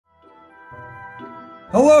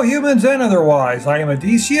Hello humans and otherwise, I am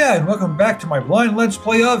Adicia and welcome back to my blind let's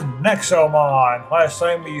play of Nexomon. Last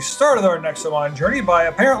time we started our Nexomon journey by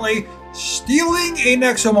apparently stealing a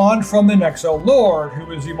Nexomon from the Nexo Lord,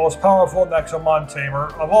 who is the most powerful Nexomon tamer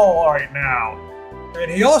of all right now.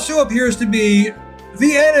 And he also appears to be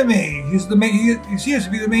the enemy. He seems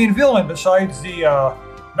to be the main villain besides the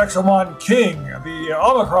Nexomon King, the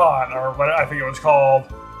Omicron, or what I think it was called.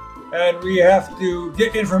 And we have to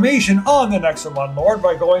get information on the Nexomon Lord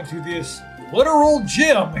by going to this literal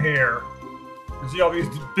gym here. You see all these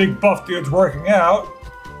big buff dudes working out.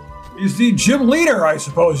 He's the gym leader, I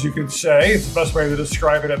suppose you could say. It's the best way to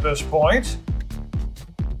describe it at this point.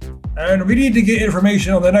 And we need to get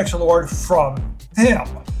information on the Nexomon Lord from him.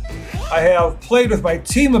 I have played with my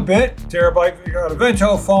team a bit. Terabyte, we got a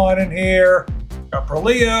Vento Fawn in here. Got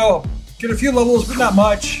Perleo. Get a few levels, but not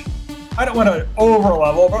much. I don't want to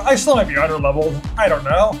over-level, but I still might be under-leveled. I don't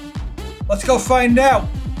know. Let's go find out.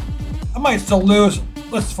 I might still lose.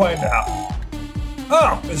 Let's find out.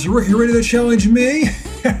 Oh, is the rookie ready to challenge me?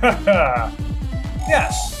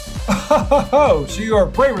 Yes. Oh, so you are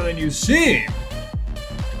braver than you seem.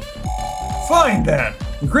 Fine then.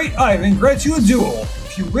 The great Ivan grants you a duel.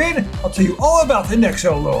 If you win, I'll tell you all about the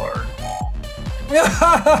Nexo Lord.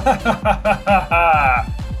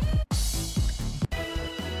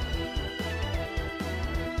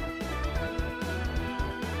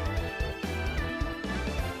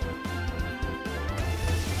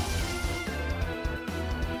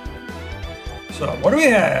 So, what do we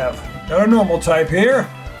have? Got a normal type here.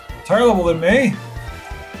 Higher level than me.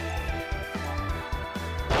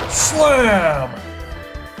 Slam!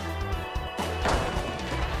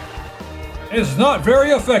 It's not very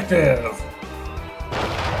effective.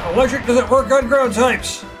 Electric doesn't work on ground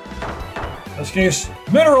types. In this case,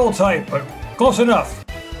 mineral type, but close enough.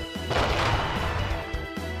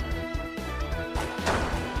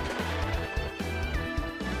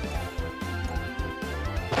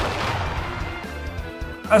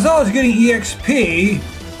 As I was getting EXP,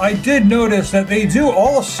 I did notice that they do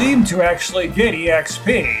all seem to actually get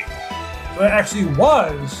EXP. So that actually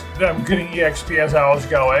was them getting EXP as I was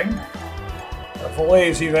going. Full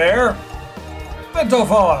lazy there.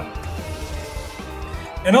 Ventofon.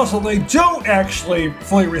 And also, they don't actually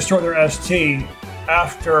fully restore their ST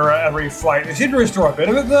after every fight. They seem to restore a bit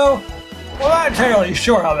of it, though. Well, I'm not entirely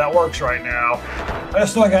sure how that works right now. I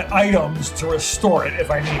just know I got items to restore it if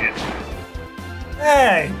I need it.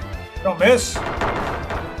 Hey! Don't miss.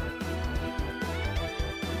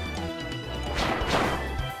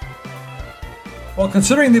 Well,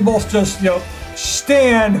 considering they both just,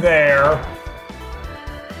 stand there.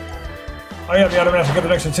 Oh yeah, the other man has to get the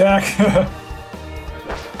next attack.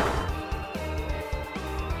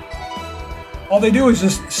 All they do is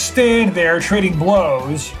just stand there trading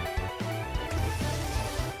blows.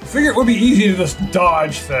 I figure it would be easy to just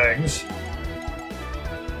dodge things.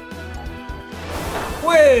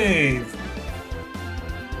 Wave!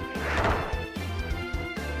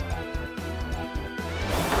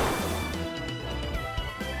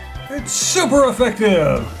 It's super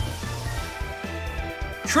effective!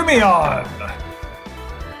 Trimion!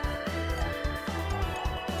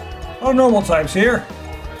 Oh, normal types here.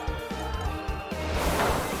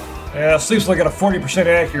 Yeah, sleep's like at a 40%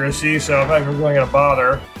 accuracy, so I'm not even going to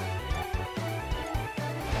bother.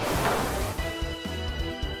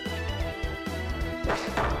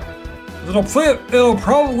 It'll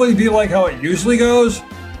probably be like how it usually goes.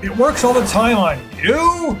 It works all the time on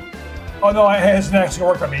you? Oh no, it hasn't actually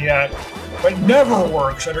worked on me yet. But never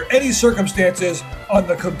works under any circumstances on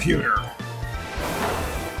the computer.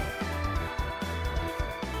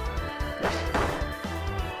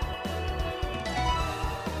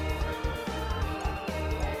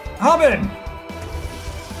 Hobbin!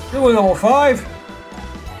 You're only level 5.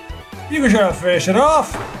 You can try to finish it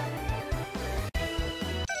off.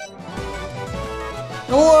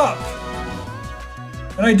 Go up!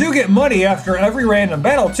 And I do get money after every random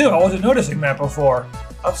battle, too. I wasn't noticing that before.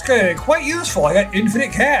 That's quite useful. I got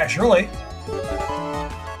infinite cash, really.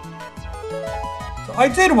 So I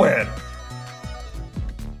did win.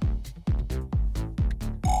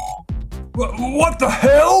 What the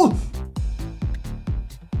hell?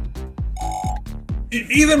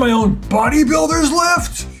 Even my own bodybuilders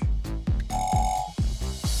left?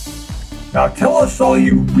 Now tell us all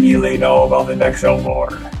you really know about the Nexo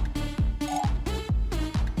Lord.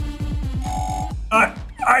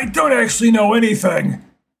 I don't actually know anything.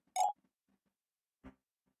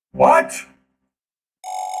 What?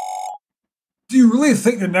 Do you really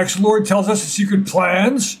think the Nexo Lord tells us his secret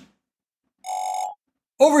plans?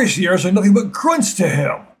 Overseers are nothing but grunts to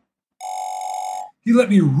him. He let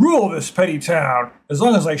me rule this petty town as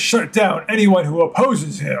long as I shut down anyone who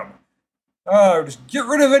opposes him. Just get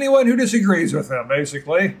rid of anyone who disagrees with him,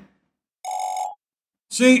 basically.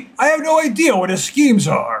 See, I have no idea what his schemes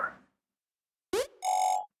are.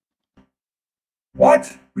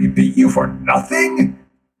 What? We beat you for nothing?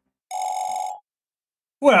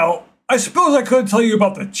 Well, I suppose I could tell you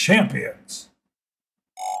about the champions.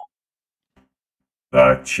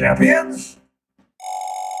 The champions?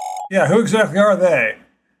 Yeah, who exactly are they?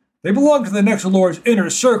 They belong to the Nexolord's inner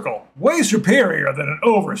circle, way superior than an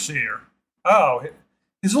overseer. Oh,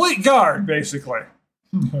 his elite guard, basically.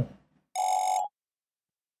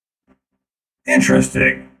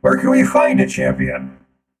 Interesting. Where can we find a champion?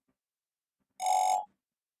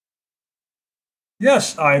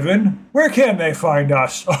 Yes, Ivan. Where can they find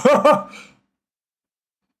us?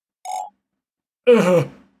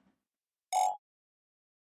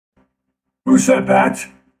 Who said that?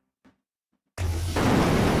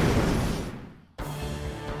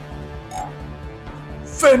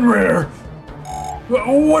 Fenrir!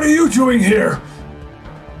 What are you doing here?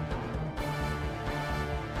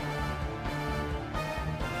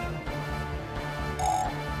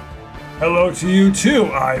 Hello to you too,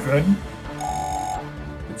 Ivan.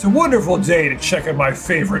 It's a wonderful day to check on my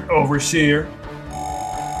favorite overseer.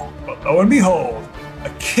 But lo and behold, a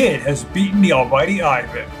kid has beaten the almighty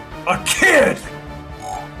Ivan. A kid!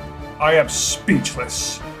 I am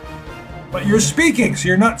speechless. But you're speaking, so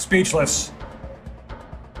you're not speechless.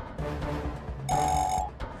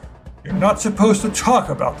 You're not supposed to talk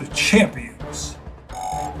about the champions.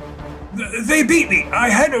 They beat me. I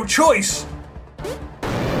had no choice.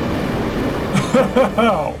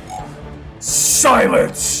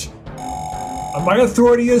 Silence! On my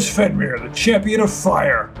authority as Fenrir, the champion of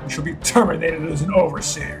fire, you shall be terminated as an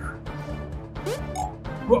overseer.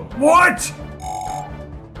 What?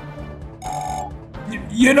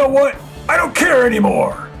 You know what? I don't care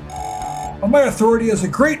anymore! On my authority as a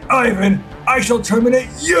great Ivan, I shall terminate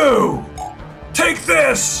you! Take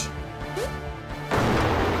this!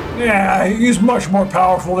 Yeah, he's much more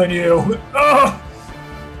powerful than you.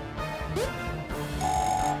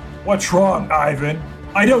 What's wrong, Ivan?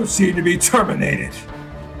 I don't seem to be terminated.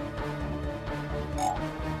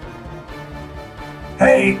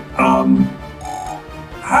 Hey,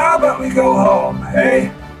 how about we go home,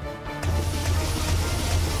 hey?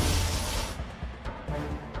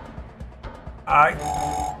 I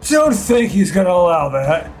don't think he's gonna allow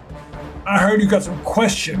that. I heard you got some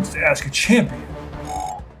questions to ask a champion.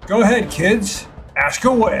 Go ahead, kids. Ask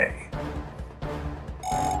away.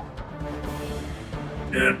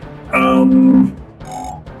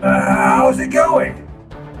 How's it going?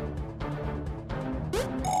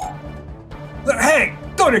 Hey,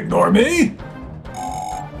 don't ignore me!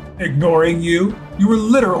 Ignoring you? You were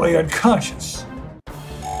literally unconscious.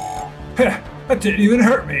 Heh, that didn't even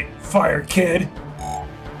hurt me, fire kid.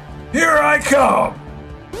 Here I come!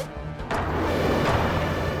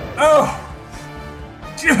 Oh!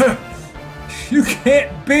 You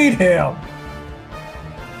can't beat him!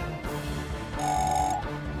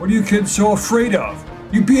 What are you kids so afraid of?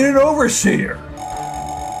 You beat an overseer!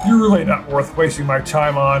 You're really not worth wasting my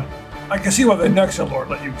time on. I can see why the Nexolord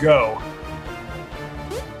let you go.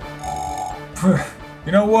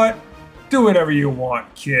 You know what? Do whatever you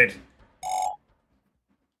want, kid.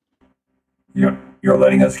 You're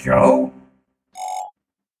letting us go?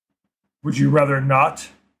 Would you rather not?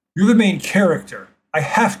 You're the main character. I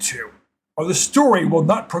have to, or the story will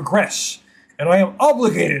not progress. And I am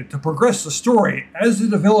obligated to progress the story as the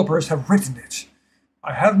developers have written it.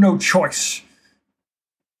 I have no choice.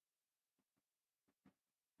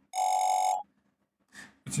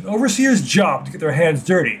 It's an overseer's job to get their hands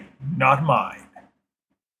dirty, not mine.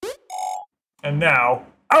 And now,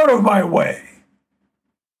 out of my way!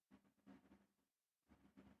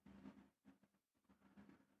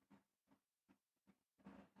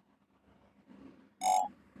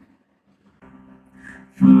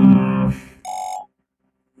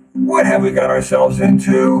 What have we got ourselves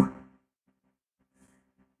into?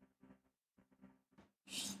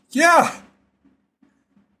 Yeah!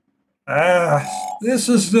 This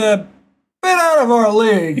is a bit out of our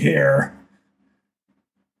league here.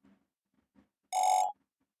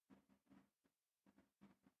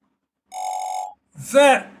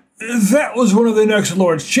 That was one of the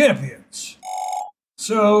Nexolord's champions.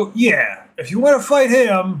 So, yeah, if you want to fight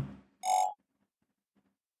him...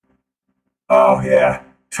 Oh, yeah,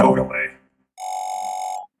 totally.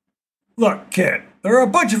 Look, kid, there are a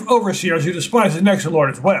bunch of overseers who despise the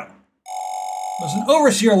Nexolord as well. There's an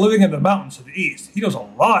overseer living in the mountains to the east. He knows a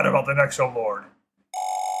lot about the Nexolord.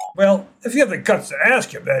 Well, if you have the guts to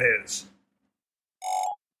ask him, that is.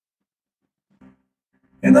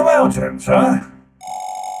 In the mountains, huh?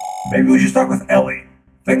 Maybe we should start with Ellie.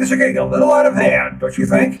 Things are getting a little out of hand, don't you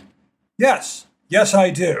think? Yes. Yes,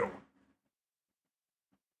 I do.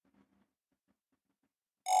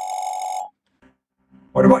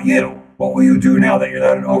 What about you? What will you do now that you're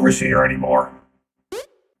not an overseer anymore?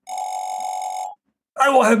 I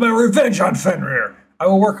will have my revenge on Fenrir. I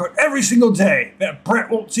will work out every single day. That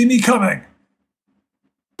brat won't see me coming.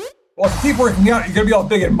 Well, if you keep working out, you're gonna be all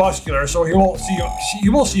big and muscular, so he won't see you. He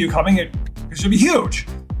will see you coming. It's gonna be huge.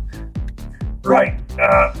 Right.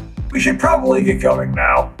 We should probably get going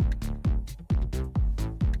now.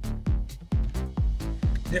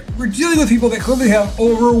 Yeah, we're dealing with people that clearly have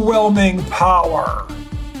overwhelming power.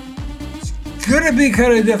 It's gonna be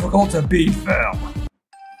kind of difficult to beat them.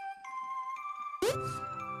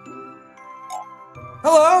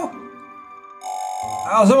 Hello?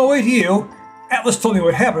 I was on my way to you. Atlas told me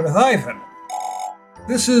what happened with Ivan.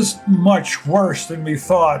 This is much worse than we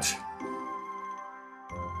thought.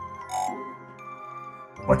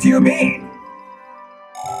 What do you mean?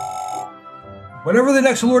 Whatever the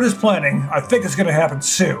Nexolord is planning, I think it's going to happen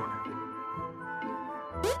soon.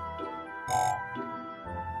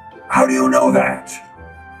 How do you know that?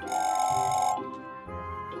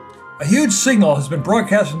 A huge signal has been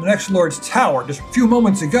broadcast from the Nexolord's tower just a few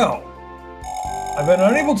moments ago. I've been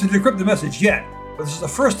unable to decrypt the message yet, but this is the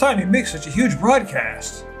first time he makes such a huge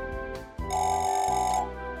broadcast.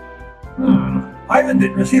 Ivan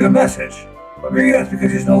didn't receive a message, but maybe that's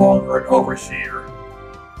because he's no longer an overseer.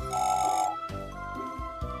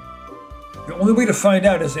 The only way to find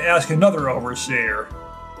out is to ask another overseer.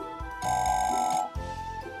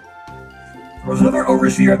 There was another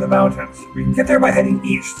overseer in the mountains. We can get there by heading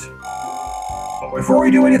east. But before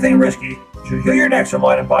we do anything risky, you should heal your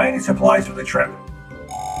Nexomon and buy any supplies for the trip.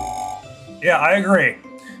 Yeah, I agree.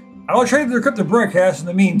 I will try to decrypt the broadcast in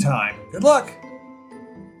the meantime. Good luck!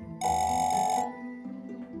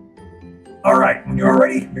 Alright, when you are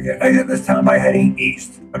ready, we can exit this town by heading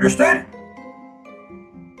east. Understood?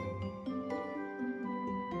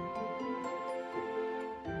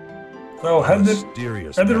 So head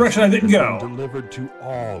the direction I didn't go. Delivered to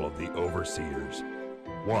all of the overseers.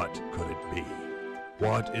 What could it be?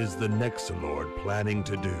 What is the Nexolord planning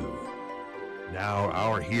to do? Now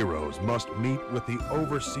our heroes must meet with the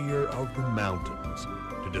overseer of the mountains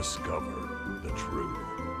to discover the truth.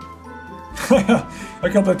 I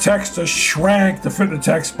got the text to shrank to fit the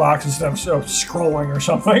text box instead of scrolling or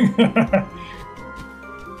something.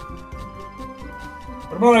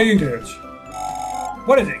 What about you dudes?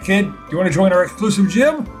 What is it, kid? Do you want to join our exclusive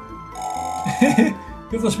gym? You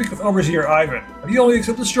have to speak with Overseer Ivan, but he only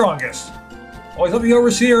accepts the strongest. Well, he's not the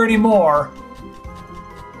Overseer anymore.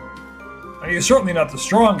 And he's certainly not the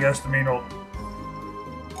strongest. I mean,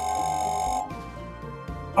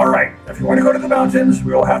 Alright, if you want to go to the mountains,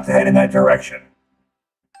 we will have to head in that direction.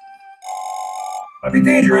 Might be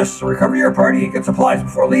dangerous, so recover your party and get supplies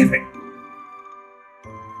before leaving.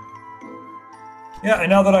 Yeah, and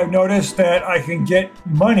now that I've noticed that I can get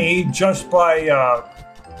money just by,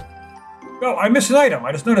 Oh, I missed an item.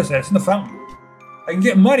 I just noticed that. It's in the fountain. I can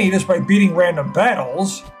get money just by beating random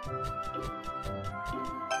battles.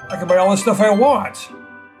 I can buy all the stuff I want.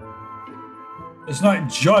 It's not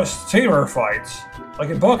just tamer fights, like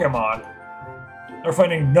in Pokemon. They're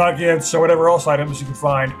finding nuggets or whatever else items you can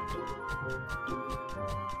find.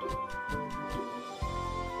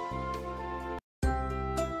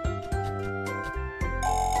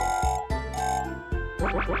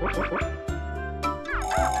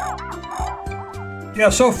 Yeah,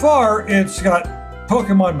 so far it's got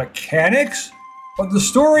Pokemon mechanics, but the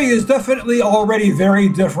story is definitely already very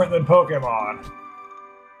different than Pokemon.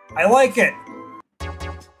 I like it.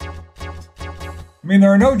 I mean,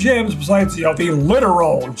 there are no gyms besides, the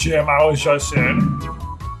literal gym I was just in.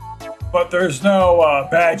 But there's no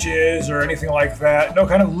badges or anything like that. No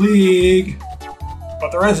kind of league.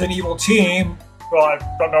 But there is an evil team. Well, I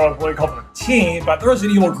don't know what you call it a team, but there is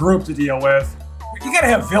an evil group to deal with. You gotta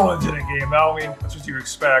have villains in a game, though. I mean, that's what you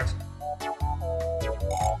expect.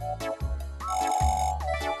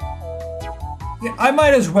 Yeah, I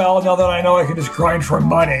might as well, now that I know I can just grind for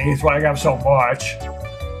money. That's why I got so much.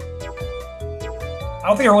 I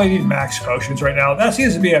don't think I really need max potions right now. That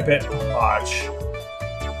seems to be a bit much.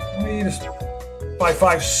 Let me just buy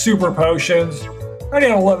 5 super potions. I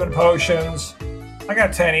need 11 potions. I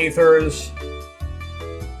got 10 ethers.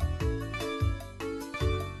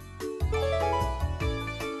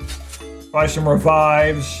 Buy some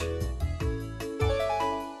revives.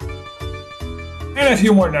 And a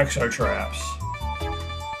few more Nexo traps.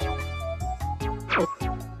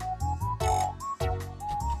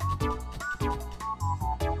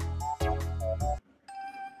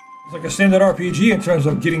 It's like a standard RPG in terms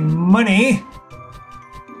of getting money.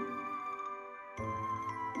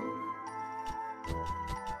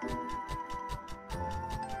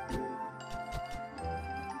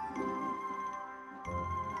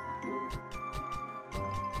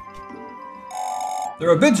 There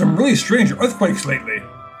have been some really strange earthquakes lately.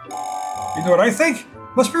 You know what I think?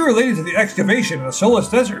 Must be related to the excavation in the Solus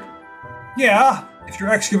Desert. Yeah, if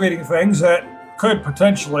you're excavating things that could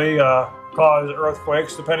potentially cause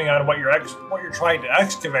earthquakes, depending on what you're trying to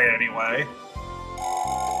excavate anyway.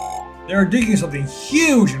 They're digging something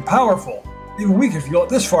huge and powerful. Even we can feel it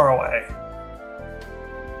this far away.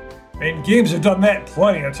 And games have done that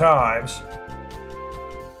plenty of times.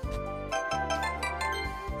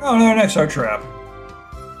 Oh, another Nexo trap.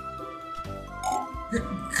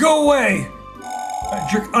 Go away! That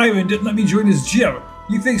jerk Ivan didn't let me join his gym.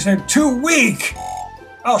 He thinks I'm too weak!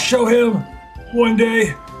 I'll show him one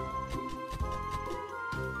day.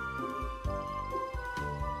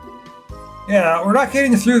 Yeah, we're not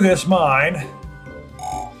getting through this mine.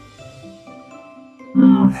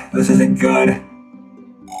 This isn't good. To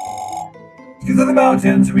get to the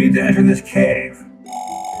mountains, we need to enter this cave.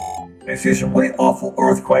 I see some really awful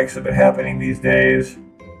earthquakes have been happening these days.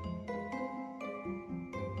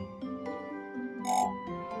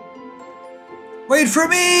 Wait for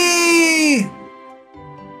me!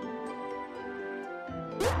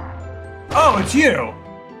 Oh, it's you!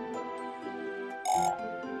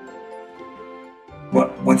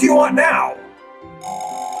 What do you want now?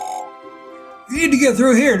 You need to get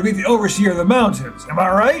through here to meet the overseer of the mountains, am I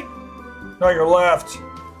right? No, you're left.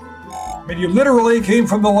 I mean, you literally came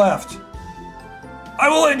from the left. I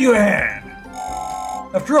will lend you a hand.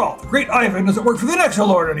 After all, the great Ivan doesn't work for the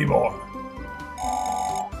Nexolord anymore.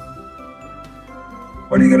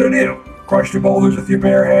 What are you gonna do? Crush the boulders with your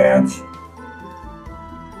bare hands?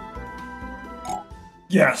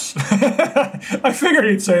 Yes. I figured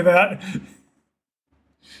he'd say that.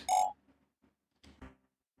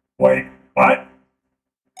 Wait, what?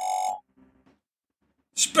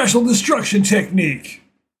 Special destruction technique.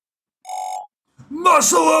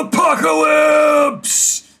 Muscle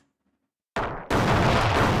apocalypse!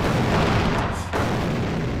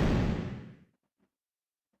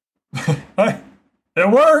 It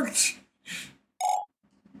worked!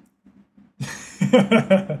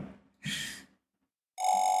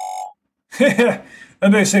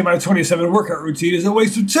 And they say my 27 workout routine is a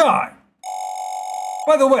waste of time.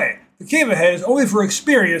 By the way, the cave ahead is only for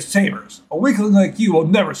experienced tamers. A weakling like you will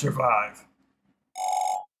never survive.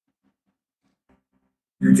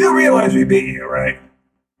 You do realize we beat you, right?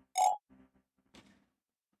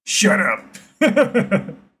 Shut up.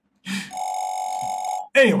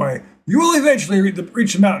 Anyway, you will eventually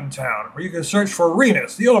reach the mountain town, where you can search for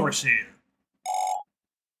Remus, the Overseer.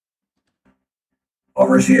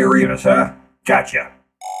 Overseer Remus, huh? Gotcha.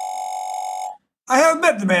 I have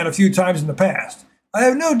met the man a few times in the past. I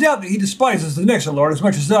have no doubt that he despises the Nexolord as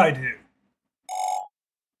much as I do.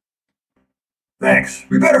 Thanks.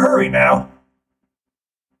 We better hurry now.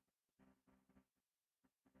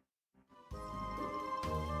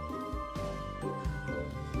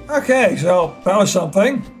 Okay, so that was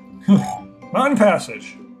something. Mountain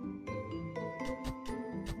passage.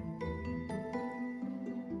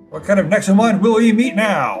 What kind of Nexomon will we meet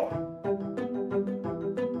now?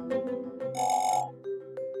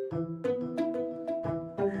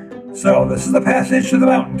 So, this is the passage to the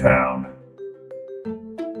mountain town.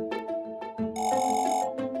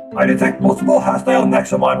 I detect multiple hostile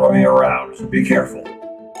Nexomon roaming around, so be careful.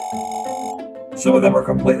 Some of them are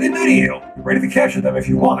completely new to you. You're ready to capture them if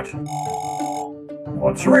you want.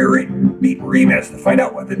 Let's meet Remus to find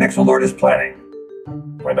out what the Nexolord is planning.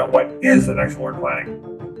 Find out what is the Nexolord planning.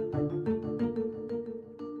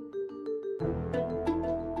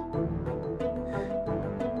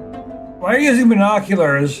 Why are you using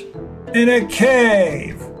binoculars in a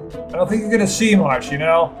cave? I don't think you're gonna see much, you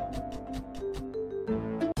know?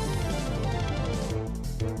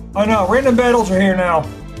 Oh no, random battles are here now.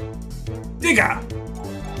 Digga!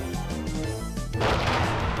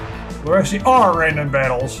 There actually are random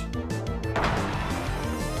battles.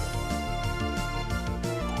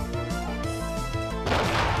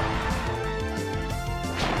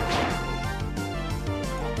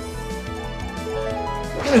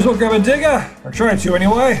 Might as well grab a Digga, or try to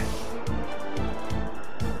anyway.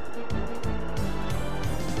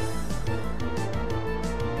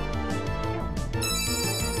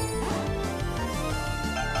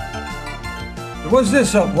 There was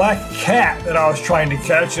this black cat that I was trying to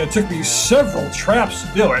catch, and it took me several traps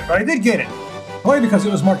to do it, but I did get it. Probably because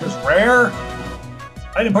it was marked as rare.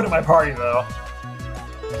 I didn't put it in my party, though.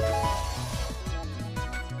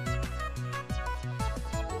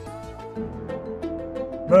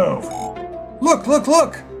 Move. Look, look,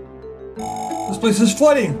 look! This place is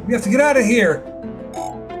flooding. We have to get out of here.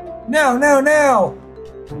 Now, now, now!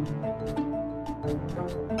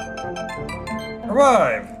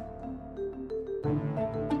 Arrive.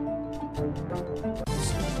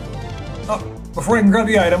 Oh, before I can grab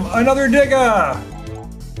the item, another digger!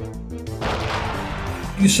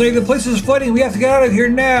 You say the place is flooding. We have to get out of here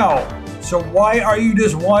now. So why are you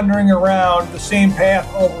just wandering around the same path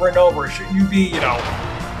over and over? Shouldn't you be,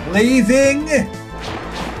 leaving?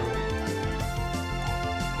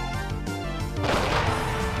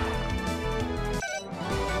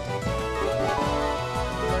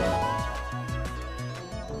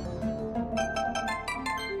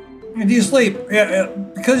 And do you sleep? Yeah,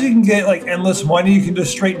 because you can get like endless money, you can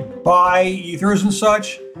just straight buy ethers and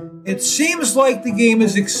such. It seems like the game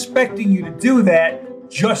is expecting you to do that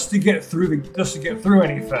just to get through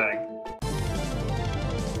anything.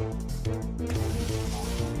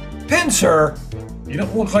 Pincer? You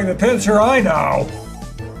don't look like the pincer I know.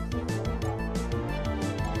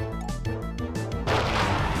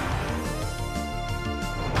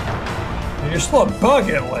 You're still a bug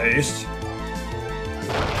at least.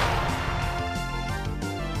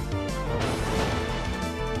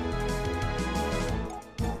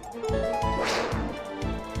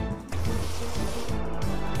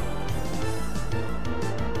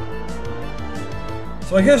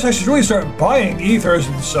 So I guess I should really start buying ethers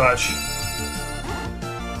and such.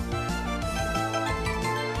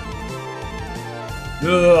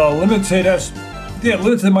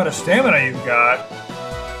 Limited amount of stamina you've got.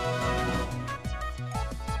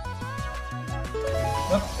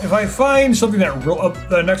 If I find something that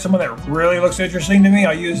the next one that really looks interesting to me,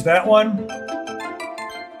 I'll use that one.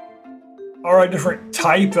 Or a different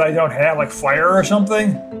type that I don't have, like fire or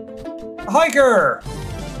something. A hiker!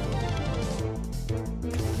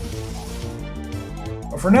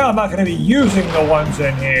 But for now, I'm not going to be using the ones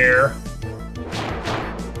in here.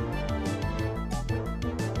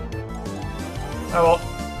 Oh well.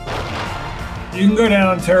 You can go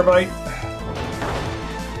down, Terabyte.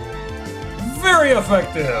 Very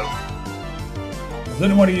effective.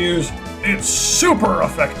 Didn't want to use. It's super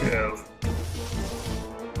effective.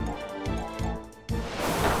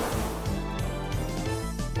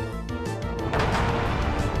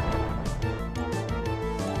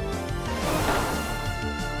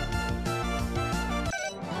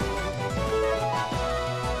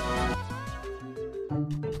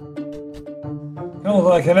 I don't know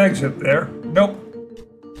if I can exit there. Nope.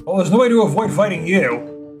 Well, there's no way to avoid fighting you.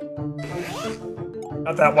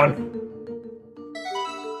 Not that one.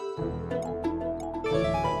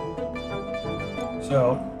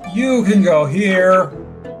 So, you can go here.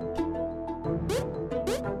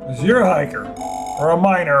 Because you're a hiker. Or a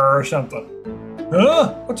miner or something.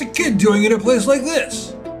 Huh? What's a kid doing in a place like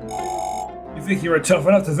this? You think you were tough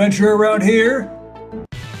enough to venture around here?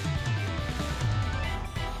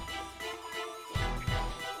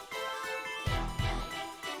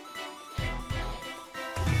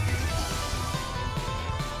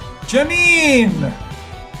 Janine!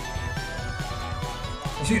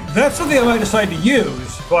 See, that's something I might decide to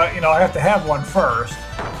use, but I have to have one first.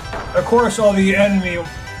 Of course, all the enemies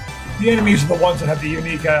are the ones that have the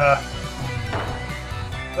unique,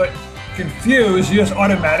 but confused, you just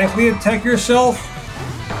automatically attack yourself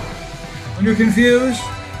when you're confused?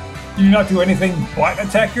 Do you not do anything but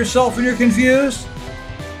attack yourself when you're confused?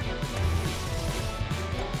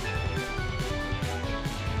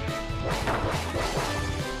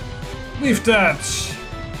 Leaf dance.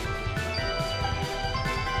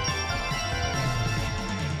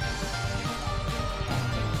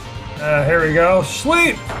 Here we go.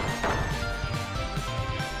 Sleep.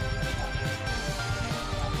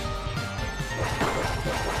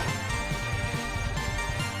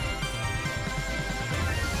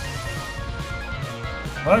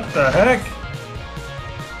 What the heck?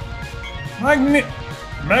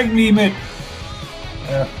 Magnimit.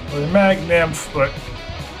 Yeah, or Magnymph, but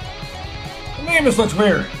the name just looks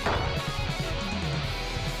weird.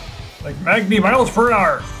 Like Magni miles per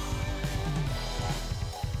hour.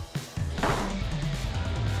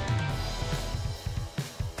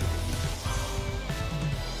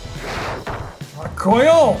 A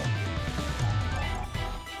coil.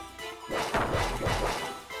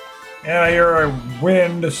 Yeah, you're a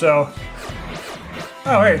wind, so.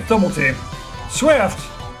 Oh, hey, double team. Swift.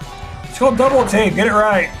 It's called double team. Get it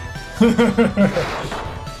right.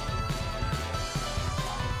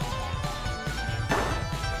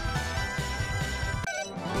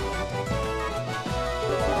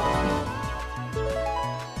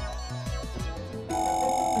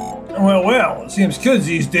 Well, it seems kids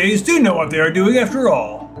these days do know what they are doing after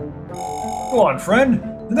all. Go on, friend.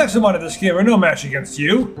 The Nexomon of this game are no match against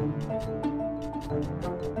you.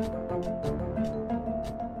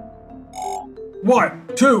 One,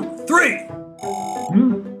 two, three!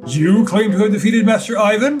 You claim to have defeated Master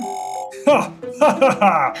Ivan? Ha! Ha ha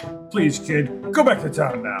ha! Please, kid, go back to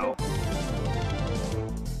town now.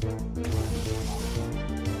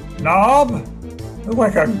 Knob? Look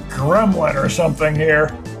like a gremlin or something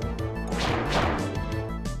here.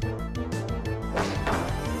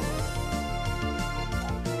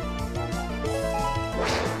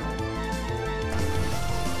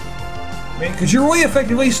 I mean, could you really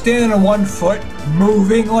effectively stand on one foot,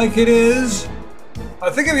 moving like it is? I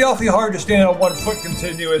think it'd be awfully hard to stand on one foot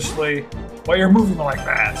continuously while you're moving like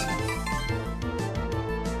that.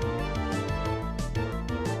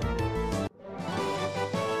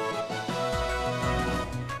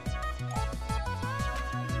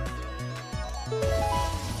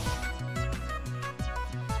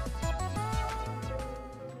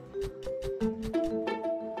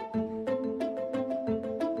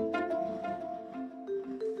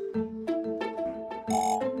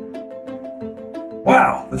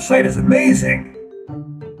 Wow, the site is amazing!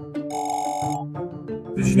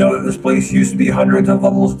 Did you know that this place used to be hundreds of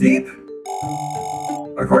levels deep?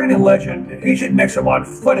 According to legend, an ancient Nexomon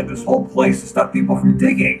flooded this whole place to stop people from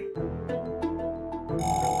digging.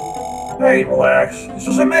 Hey, relax. It's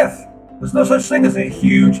just a myth. There's no such thing as a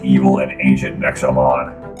huge, evil, and ancient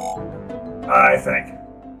Nexomon. I think.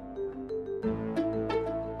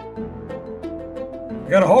 I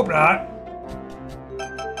gotta hope not.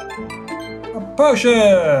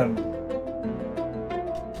 Potion!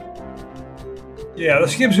 Yeah,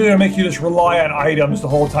 this game's gonna make you just rely on items the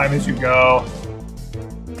whole time as you go.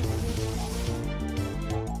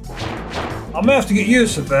 I'm gonna have to get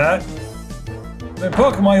used to that. In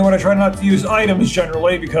Pokemon, you want to try not to use items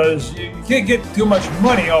generally because you can't get too much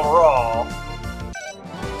money overall.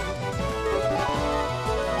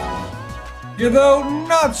 Yeah, though,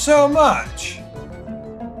 not so much.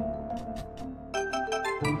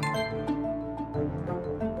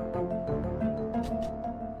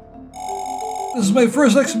 This is my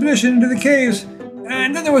first expedition into the caves,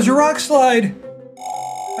 and then there was a rock slide.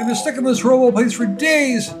 I've been stuck in this horrible place for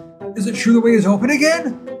days. Is it true the way is open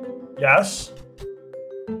again? Yes.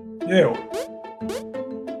 You.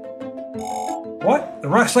 What? The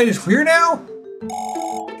rock slide is clear now?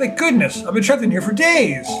 Thank goodness, I've been trapped in here for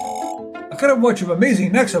days. I got a bunch of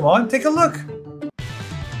amazing Nexomon. Take a look.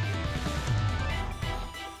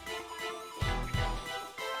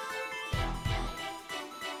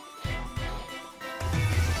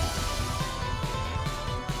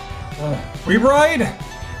 Weeb Ride?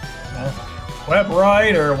 Web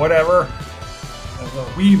Ride or whatever. There's a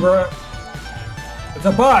Weeb. It's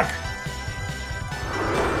a bug.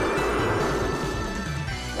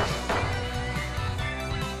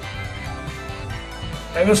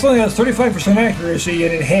 And this thing has 35% accuracy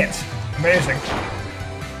and it hits. Amazing.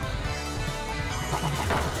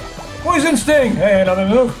 Poison Sting! Hey, another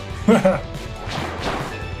move.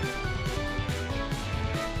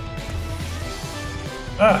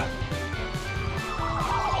 Ah.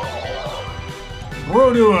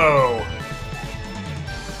 Roduo!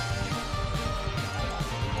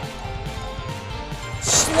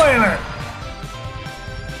 Slam it!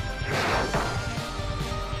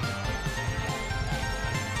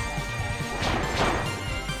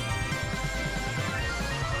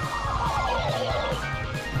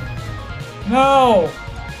 No!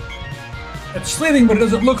 It's sleeping, but it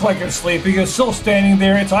doesn't look like it's sleeping. It's still standing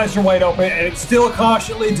there, its eyes are wide open, and it's still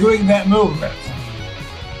constantly doing that movement.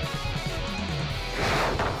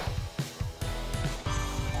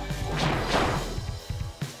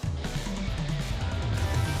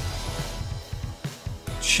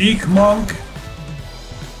 Cheek Monk?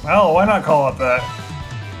 Well, why not call it that?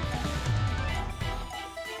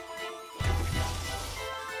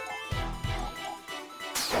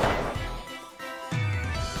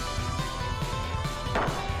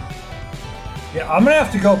 Yeah, I'm gonna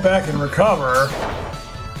have to go back and recover.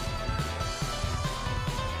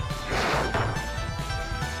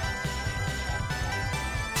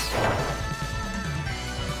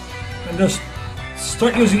 And just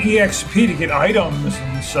start using EXP to get items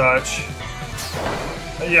and such.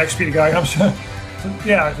 EXP to get items.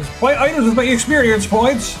 Yeah, just play items with my experience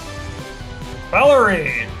points.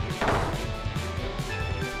 Valerie!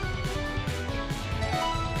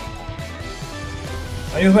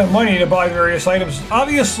 I use my money to buy various items.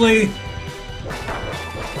 Obviously,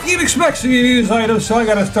 the game expects me to use items, so I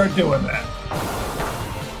gotta start doing that.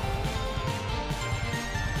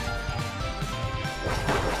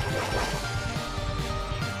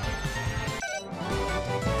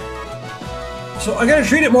 So I gotta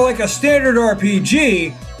treat it more like a standard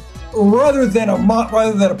RPG rather than a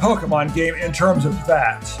Pokemon game in terms of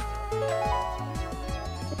that.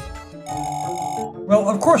 Well,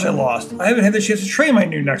 of course I lost. I haven't had the chance to train my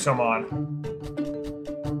new Nexomon.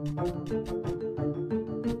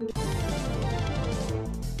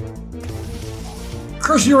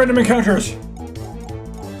 Curse your random encounters!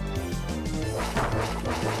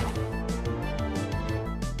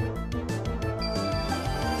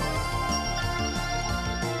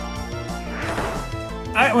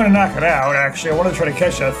 I want to knock it out, actually. I want to try to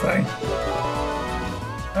catch that thing.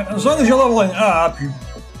 As long as you're leveling up, you're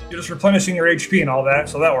just replenishing your HP and all that,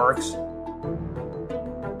 so that works.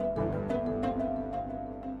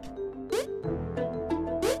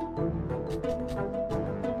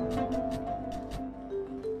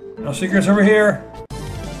 No secrets over here.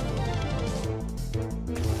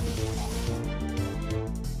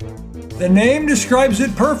 The name describes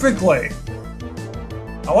it perfectly.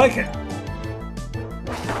 I like it.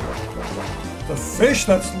 The fish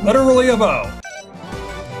that's literally a bow.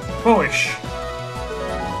 Bowish.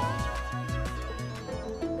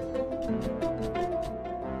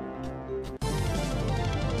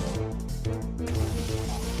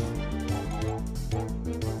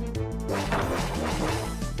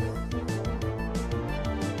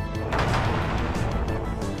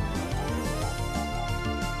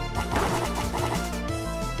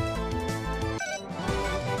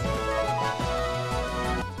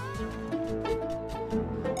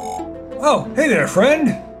 Oh, hey there, friend.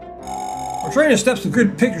 We're trying to snap some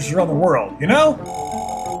good pictures around the world, you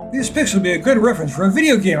know? These pics will be a good reference for a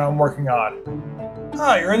video game I'm working on.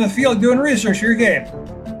 Ah, you're in the field doing research for your game.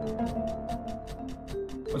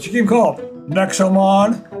 What's your game called?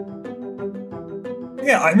 Nexomon?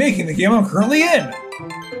 Yeah, I'm making the game I'm currently in.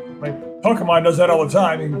 Like, Pokemon does that all the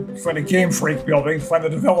time. You find a Game Freak building, find the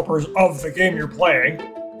developers of the game you're playing.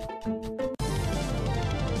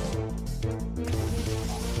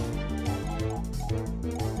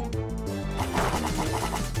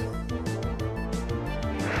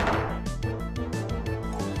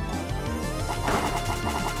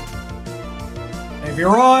 If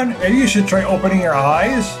you're on, maybe you should try opening your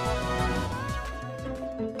eyes.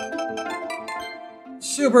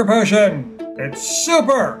 Super potion! It's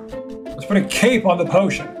super! Let's put a cape on the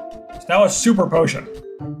potion. It's now a super potion.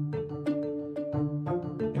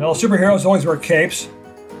 You know, superheroes always wear capes.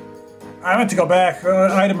 I meant to go back.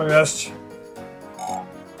 Item I missed.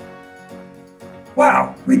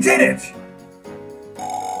 Wow, we did it!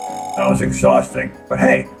 That was exhausting, but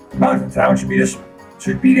hey, Mountain Town should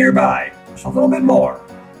be nearby. Just a little bit more.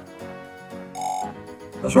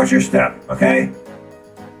 Let's watch your step, okay?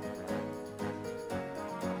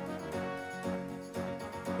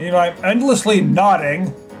 You know, I'm endlessly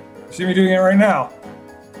nodding. See me doing it right now.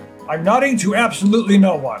 I'm nodding to absolutely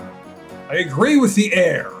no one. I agree with the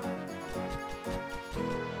air.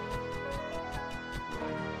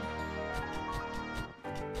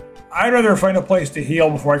 I'd rather find a place to heal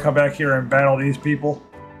before I come back here and battle these people.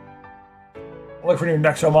 I'll look for new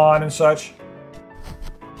Nexomon and such.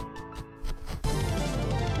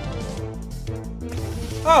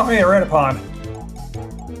 Oh, hey, we're at a pond.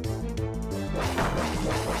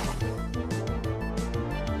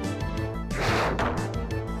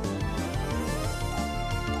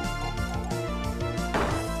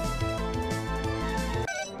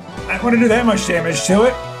 I don't want to do that much damage to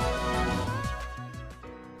it.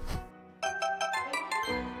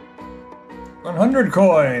 $100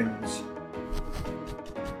 coins.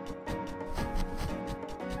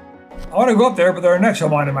 I want to go up there, but there are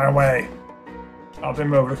Nexomon in my way. Oh, they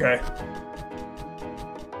moved, okay.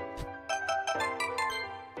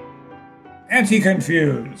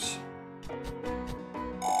 Anti-confuse.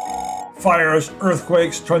 Fires,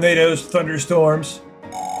 earthquakes, tornadoes, thunderstorms.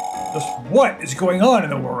 Just what is going on in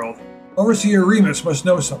the world? Overseer Remus must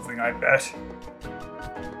know something, I bet.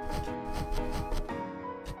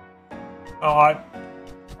 Oh,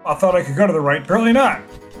 I thought I could go to the right. Apparently not.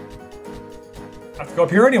 I have to go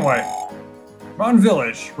up here anyway. Mountain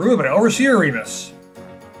Village, ruled by Overseer Remus.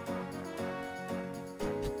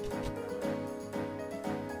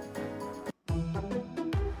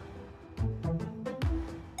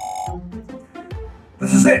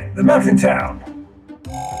 This is it, the mountain town.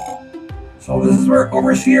 So this is where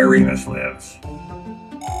Overseer Remus lives.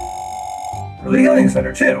 For the healing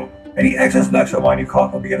center too. Any excess Nexomon you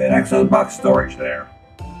caught will be in the Nexo box storage there.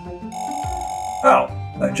 Oh,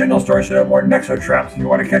 the general storage should have more Nexo traps if you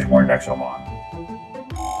want to catch more Nexomon.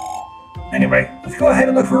 Anyway, let's go ahead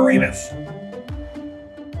and look for Remus.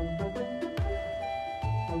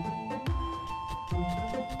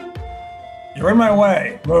 You're in my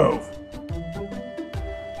way. Move.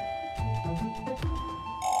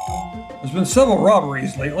 There's been several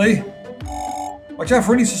robberies lately. Watch out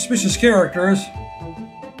for any suspicious characters.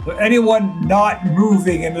 But anyone not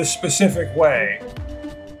moving in this specific way.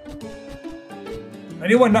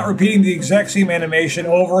 Anyone not repeating the exact same animation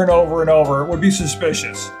over and over and over would be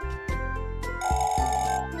suspicious.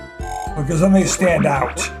 Because then they stand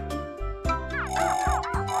out.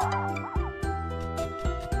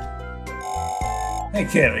 Hey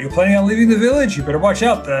kid, are you planning on leaving the village? You better watch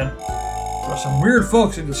out then. There are some weird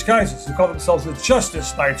folks in disguises who call themselves the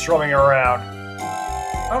Justice Knights roaming around.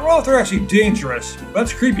 I don't know if they're actually dangerous, but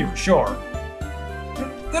that's creepy for sure.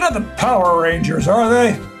 They're not the Power Rangers, are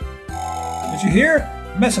they? Did you hear?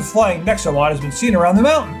 A mess of flying Nexomon has been seen around the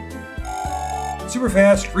mountain. Super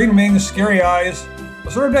fast, green wings, scary eyes.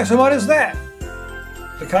 What sort of Nexomon is that?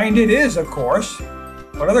 The kind it is, of course.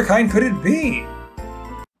 What other kind could it be?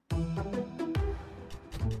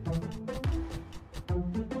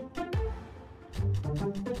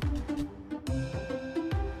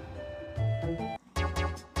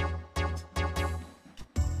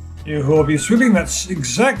 You who will be sweeping that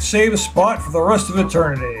exact same spot for the rest of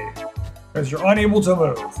eternity, as you're unable to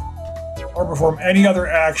move, or perform any other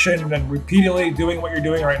action than repeatedly doing what you're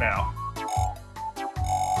doing right now.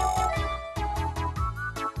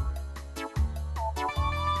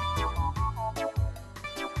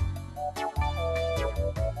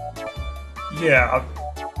 Yeah,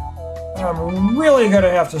 I'm really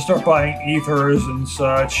gonna have to start buying ethers and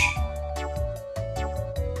such.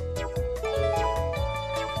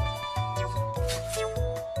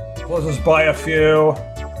 Let's just buy a few.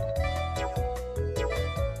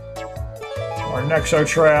 More Nexo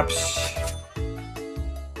traps.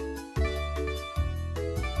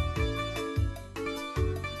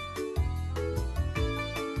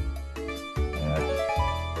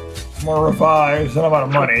 More revives, and I'm out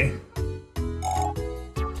of money.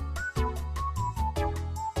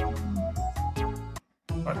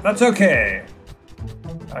 But that's okay.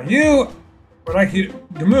 You would like you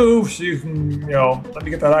to move so you can, let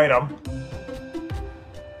me get that item.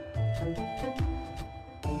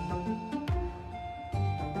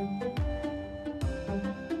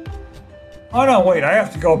 Oh no, wait, I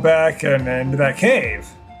have to go back and into that cave.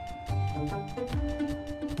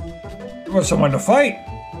 There was someone to fight.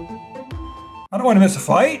 I don't want to miss a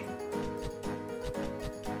fight.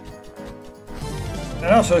 And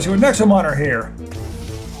also, I see what Nexomon are here.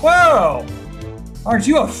 Whoa! Aren't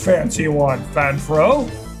you a fancy one, Fanfro?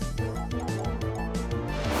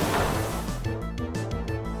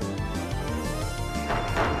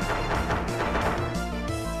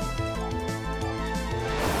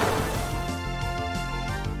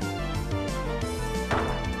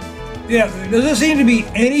 Yeah, there doesn't seem to be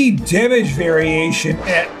any damage variation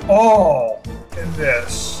at all in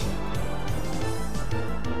this.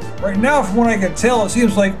 Right now, from what I can tell, it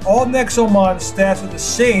seems like all Nexomon stats are the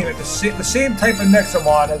same. The same type of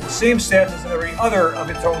Nexomon has the same stats as every other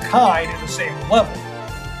of its own kind at the same level.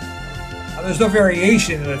 Now, there's no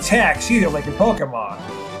variation in attacks either, like in Pokemon.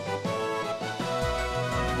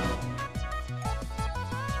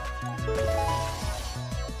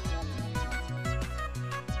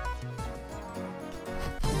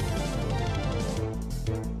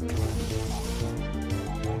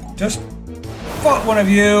 Just fought one of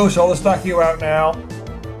you, so let's knock you out now.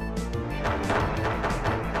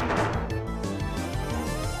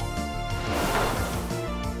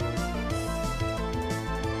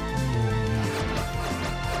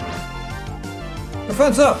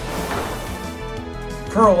 Defense up!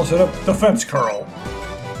 Curl instead of defense curl.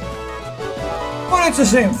 But it's the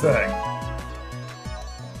same thing.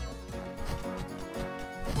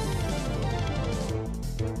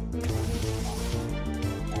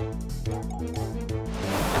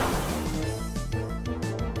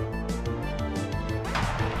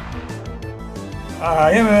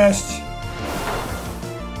 You missed.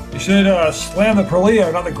 You should slam the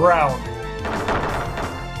Perleo, not the ground.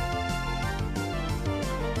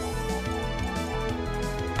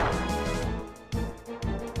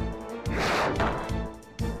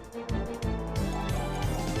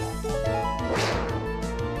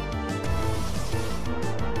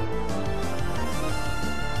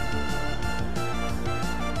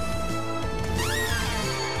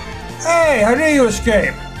 Hey, how dare you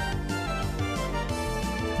escape?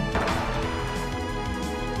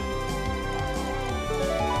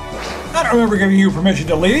 I don't remember giving you permission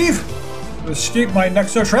to leave. To escape my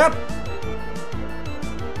Nexo trap.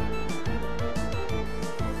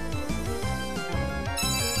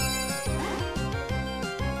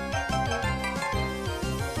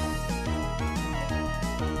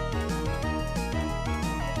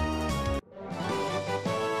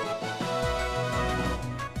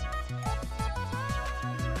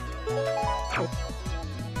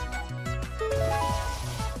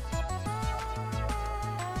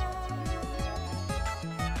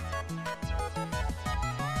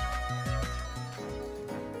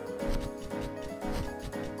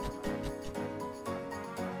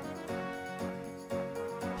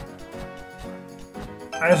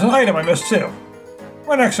 There's an item I missed too.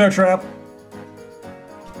 My Nexo trap.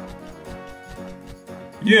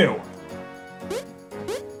 You.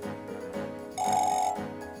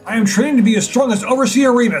 I am trained to be as strong as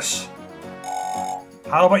Overseer Remus.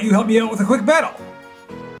 How about you help me out with a quick battle?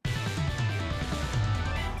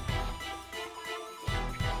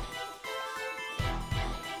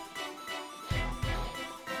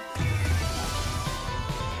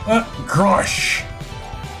 Crush.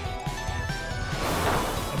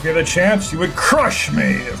 If you had a chance, you would crush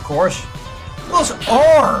me, of course. Those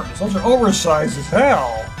arms! Those are oversized as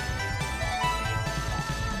hell.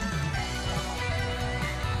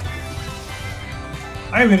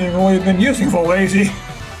 I haven't even really been using Full Lazy.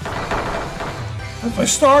 That's my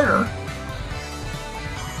starter.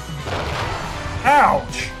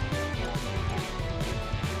 Ouch!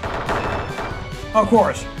 Of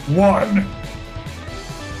course, one.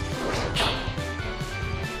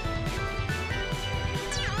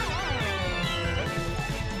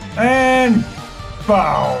 And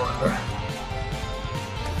bound.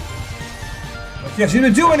 I can't seem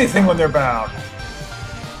to do anything when they're bound.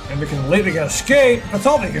 And they can escape, that's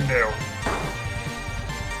all they can do.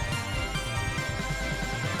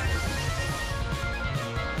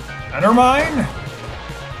 Never mind.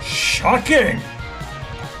 Shocking.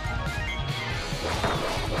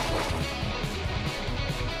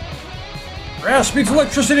 Grass meets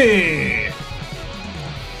electricity.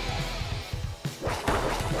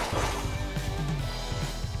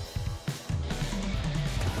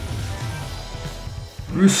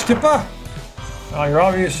 Roo Skipper? Well, you're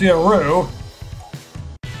obviously a Roo.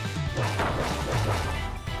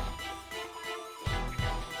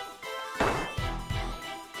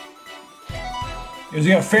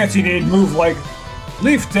 Using a fancy need move like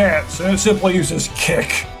Leaf Dance, and it simply uses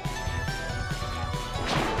Kick.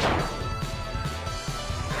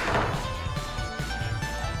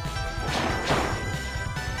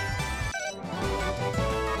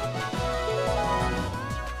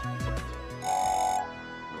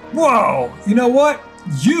 Whoa! You know what?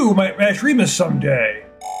 You might match Remus someday.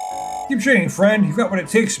 Keep training, friend. You've got what it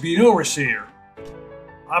takes to be an overseer.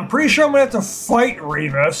 I'm pretty sure I'm gonna have to fight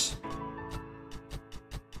Remus.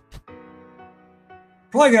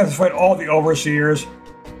 Probably gonna have to fight all the overseers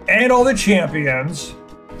and all the champions.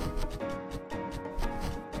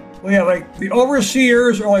 Well, yeah, like the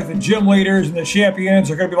overseers are like the gym leaders, and the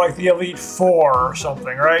champions are gonna be like the Elite Four or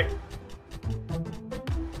something, right?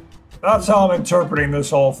 That's how I'm interpreting this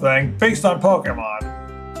whole thing, based on Pokemon.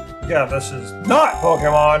 Yeah, this is not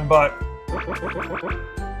Pokemon, but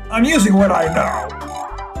I'm using what I know.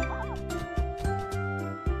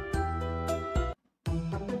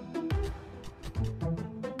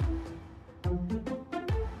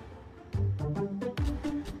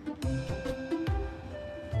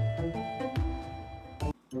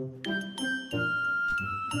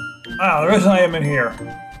 Ah, there is an item in here.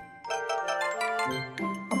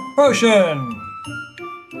 A potion!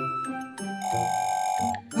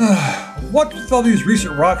 What with all these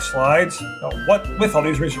recent rock slides?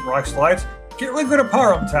 Can't really go to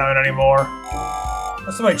Pyram Town anymore.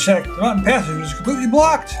 Last time I checked, the mountain passage was completely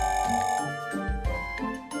blocked.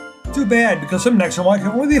 Too bad, because some Nexomon can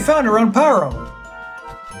only be found around Pyram.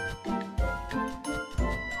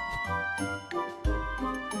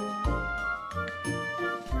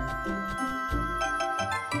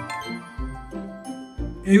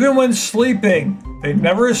 Even when sleeping, they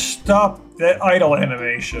never stop that idle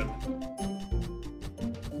animation.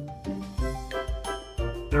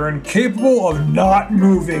 They're incapable of not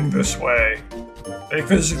moving this way. They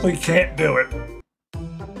physically can't do it.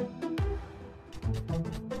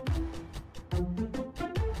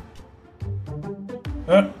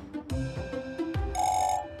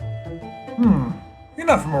 You're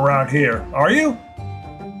not from around here, are you?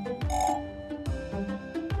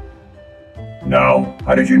 No.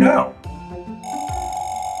 How did you know?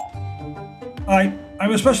 I'm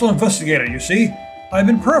a special investigator, you see. I've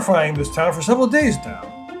been purifying this town for several days now.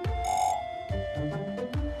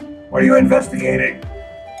 What are you investigating?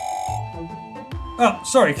 Oh,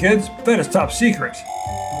 sorry kids, that is top secret.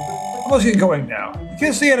 I must get going now. You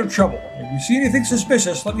can't stay out of trouble. If you see anything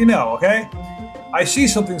suspicious, let me know, okay? I see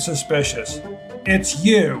something suspicious. It's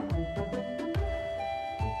you.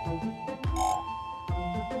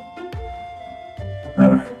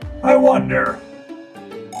 I wonder.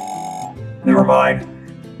 Never mind.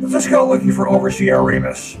 Let's just go looking for Overseer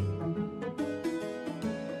Remus.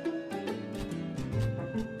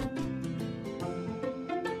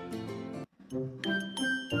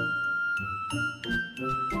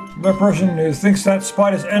 The person who thinks that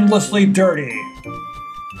spot is endlessly dirty.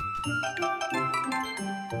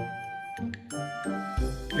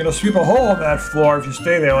 You're gonna sweep a hole in that floor if you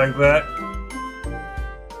stay there like that.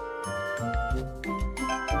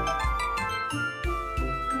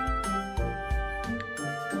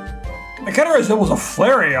 It kind of resembles a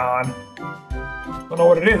Flareon. Don't know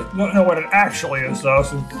what it is. Don't know what it actually is, though,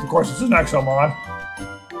 since, of course, it's a Nexomon.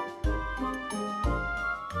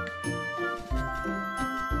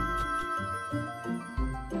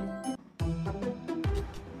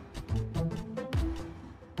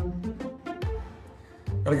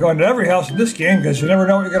 Gotta go into every house in this game because you never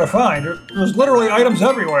know what you're gonna find. There's literally items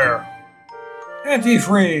everywhere.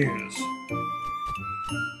 Antifreeze.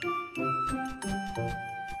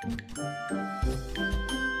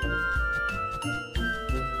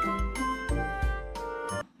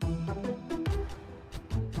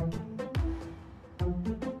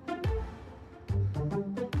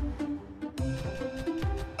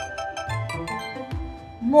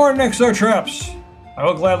 More Nexo traps. I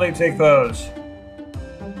will gladly take those.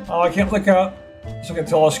 Oh, I can't look out. Let's look at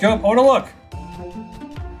telescope. I want to look.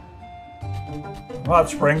 Hot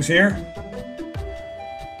springs here.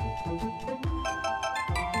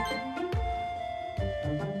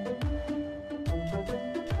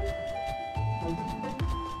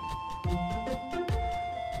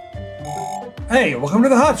 Hey, welcome to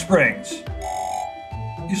the hot springs.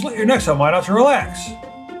 Use your Nexomon out to relax.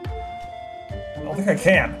 I don't think I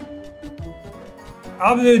can.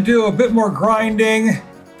 I'm going to do a bit more grinding,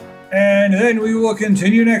 and then we will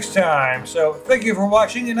continue next time. So thank you for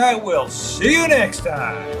watching, and I will see you next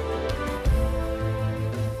time.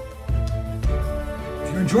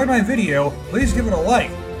 If you enjoyed my video, please give it a like,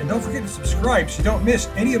 and don't forget to subscribe so you don't miss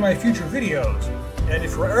any of my future videos. And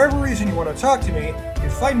if for whatever reason you want to talk to me, you can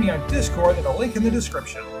find me on Discord at a link in the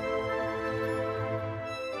description.